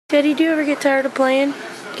Teddy, do you ever get tired of playing?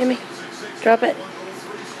 Give me. Drop it.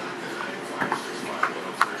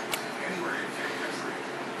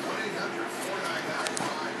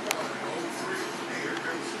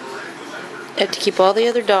 I have to keep all the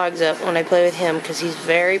other dogs up when I play with him because he's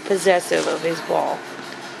very possessive of his ball.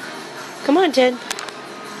 Come on, Ted.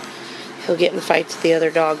 He'll get in fights with the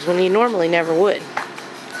other dogs when he normally never would.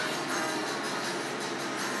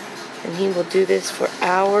 And he will do this for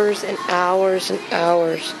hours and hours and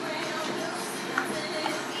hours.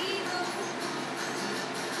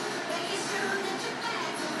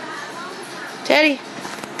 Teddy.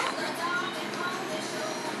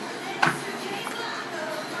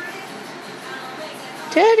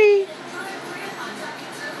 Teddy.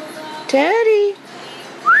 Teddy.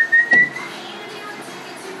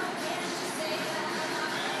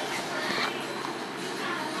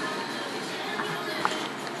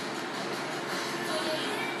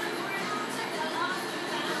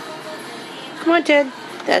 Come on, Ted.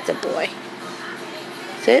 That's a boy.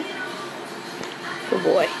 Sit. Good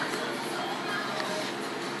boy.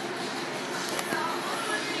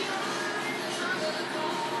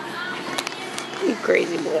 You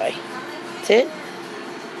crazy boy. Sit.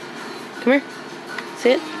 Come here.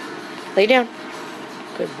 Sit. Lay down.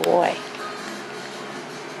 Good boy.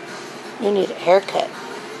 You need a haircut.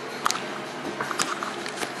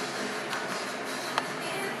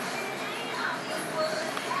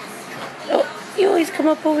 Oh, you always come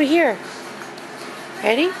up over here.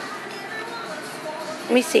 Ready?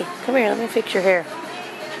 Let me see. Come here. Let me fix your hair.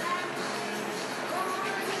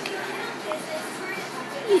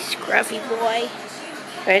 You scruffy boy.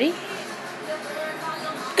 Ready?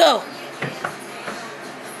 Go.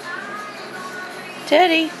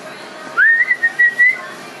 Teddy.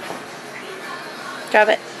 Drop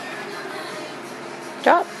it.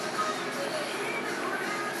 Drop.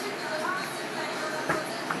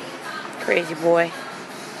 Crazy boy.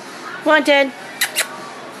 Come on, Ted.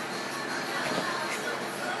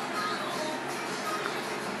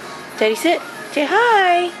 Teddy, sit. Say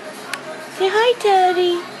hi. Say hi,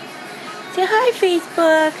 Teddy. Say hi,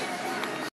 Facebook.